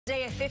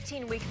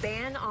15-week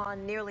ban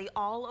on nearly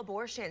all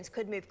abortions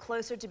could move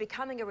closer to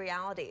becoming a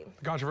reality.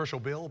 The controversial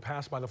bill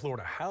passed by the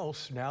Florida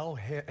House now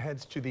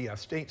heads to the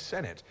state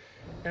Senate.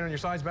 And on your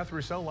sides, Beth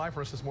Rousseau live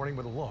for us this morning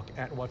with a look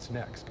at what's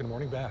next. Good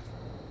morning, Beth.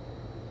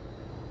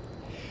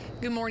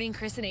 Good morning,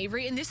 Chris and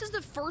Avery. And this is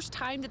the first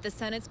time that the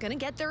Senate's going to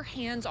get their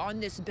hands on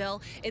this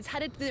bill. It's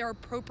headed to their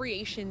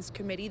Appropriations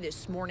Committee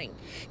this morning.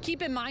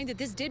 Keep in mind that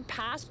this did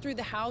pass through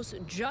the House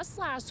just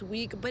last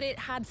week, but it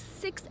had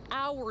 6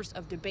 hours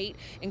of debate,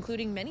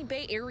 including many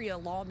Bay Area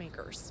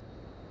lawmakers.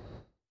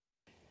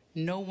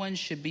 No one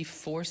should be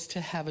forced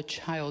to have a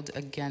child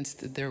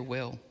against their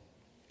will.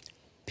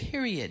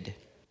 Period.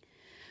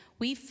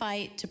 We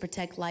fight to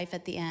protect life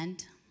at the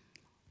end,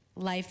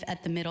 life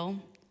at the middle,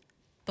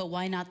 but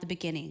why not the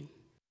beginning?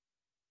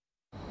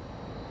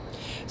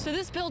 So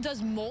this bill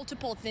does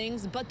multiple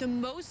things, but the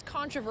most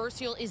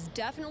controversial is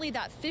definitely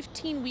that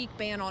 15-week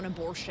ban on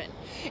abortion.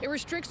 It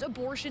restricts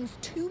abortions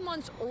 2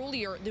 months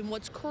earlier than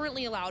what's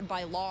currently allowed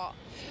by law.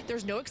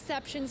 There's no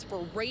exceptions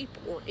for rape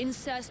or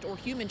incest or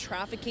human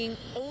trafficking,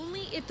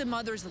 only if the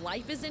mother's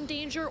life is in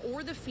danger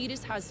or the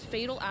fetus has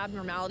fatal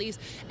abnormalities,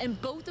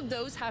 and both of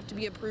those have to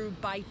be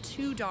approved by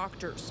 2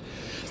 doctors.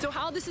 So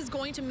how this is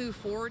going to move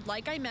forward,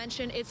 like I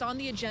mentioned, it's on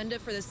the agenda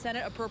for the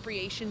Senate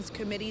Appropriations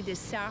Committee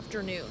this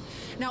afternoon.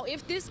 Now,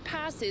 if this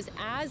passes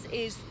as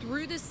is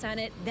through the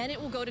Senate, then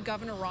it will go to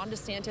Governor Ron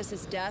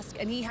DeSantis' desk,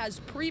 and he has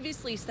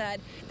previously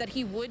said that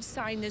he would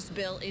sign this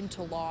bill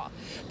into law.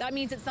 That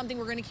means it's something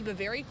we're going to keep a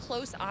very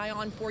close eye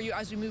on for you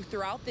as we move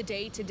throughout the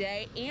day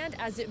today and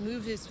as it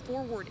moves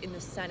forward in the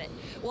Senate.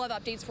 We'll have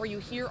updates for you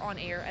here on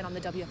air and on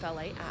the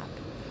WFLA app.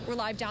 We're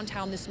live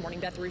downtown this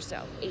morning. Beth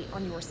Russo, 8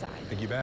 on your side. Thank you, Beth.